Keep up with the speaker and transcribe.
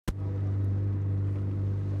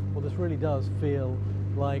Well, this really does feel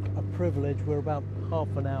like a privilege. We're about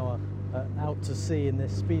half an hour out to sea in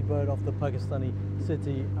this speedboat off the Pakistani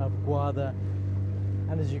city of Gwadar.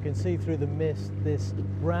 And as you can see through the mist, this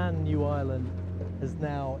brand new island has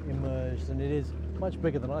now emerged, and it is much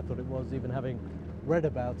bigger than I thought it was, even having read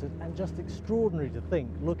about it. And just extraordinary to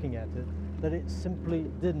think, looking at it, that it simply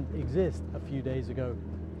didn't exist a few days ago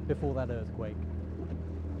before that earthquake.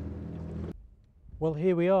 Well,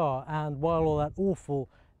 here we are, and while all that awful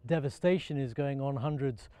devastation is going on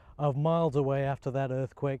hundreds of miles away after that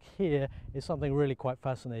earthquake, here is something really quite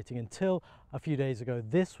fascinating. Until a few days ago,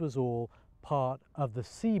 this was all part of the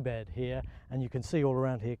seabed here, and you can see all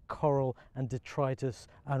around here coral and detritus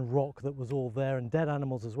and rock that was all there, and dead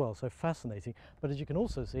animals as well. So fascinating. But as you can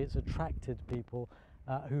also see, it's attracted people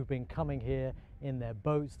who've been coming here in their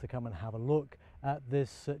boats to come and have a look at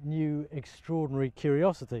this new extraordinary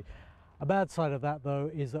curiosity. A bad side of that, though,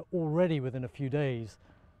 is that already within a few days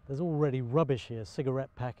there's already rubbish here,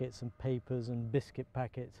 cigarette packets and papers and biscuit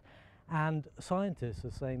packets, and scientists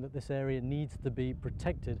are saying that this area needs to be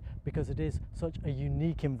protected because it is such a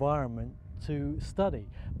unique environment to study.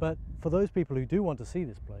 But for those people who do want to see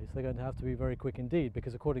this place, they're going to have to be very quick indeed,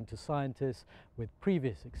 because according to scientists with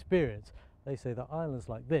previous experience, they say that islands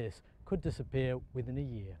like this could disappear within a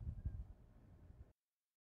year.